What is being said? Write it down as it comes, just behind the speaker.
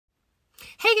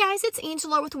Hey guys, it's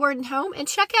Angela with Word & Home, and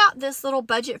check out this little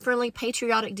budget-friendly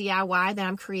patriotic DIY that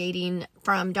I'm creating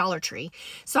from Dollar Tree.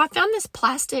 So I found this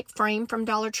plastic frame from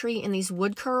Dollar Tree in these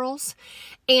wood curls,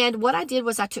 and what I did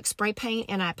was I took spray paint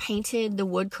and I painted the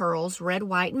wood curls red,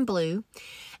 white, and blue,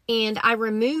 and I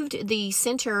removed the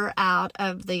center out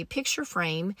of the picture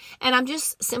frame, and I'm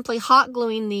just simply hot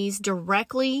gluing these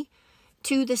directly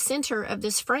to the center of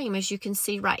this frame, as you can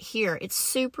see right here. It's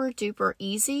super duper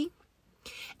easy.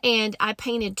 And I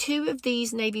painted two of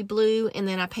these navy blue, and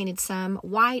then I painted some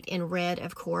white and red,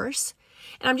 of course.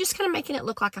 And I'm just kind of making it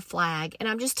look like a flag. And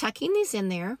I'm just tucking these in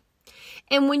there.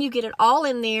 And when you get it all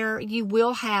in there, you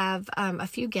will have a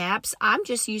few gaps. I'm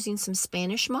just using some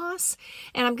Spanish moss,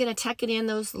 and I'm going to tuck it in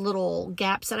those little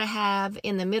gaps that I have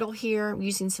in the middle here. I'm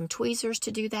using some tweezers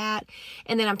to do that.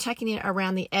 And then I'm tucking it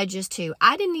around the edges too.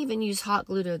 I didn't even use hot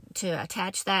glue to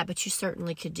attach that, but you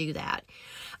certainly could do that.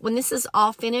 When this is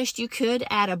all finished, you could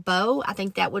add a bow. I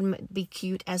think that would be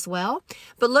cute as well.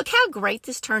 But look how great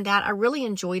this turned out. I really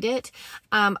enjoyed it.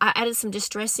 I added some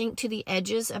distress ink to the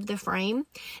edges of the frame.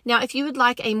 Now, if you would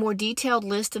like a more detailed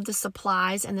list of the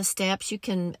supplies and the steps, you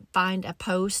can find a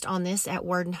post on this at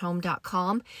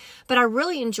wordandhome.com. But I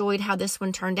really enjoyed how this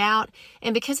one turned out.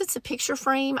 And because it's a picture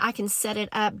frame, I can set it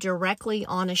up directly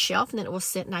on a shelf and then it will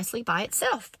sit nicely by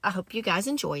itself. I hope you guys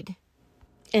enjoyed.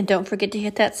 And don't forget to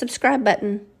hit that subscribe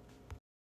button.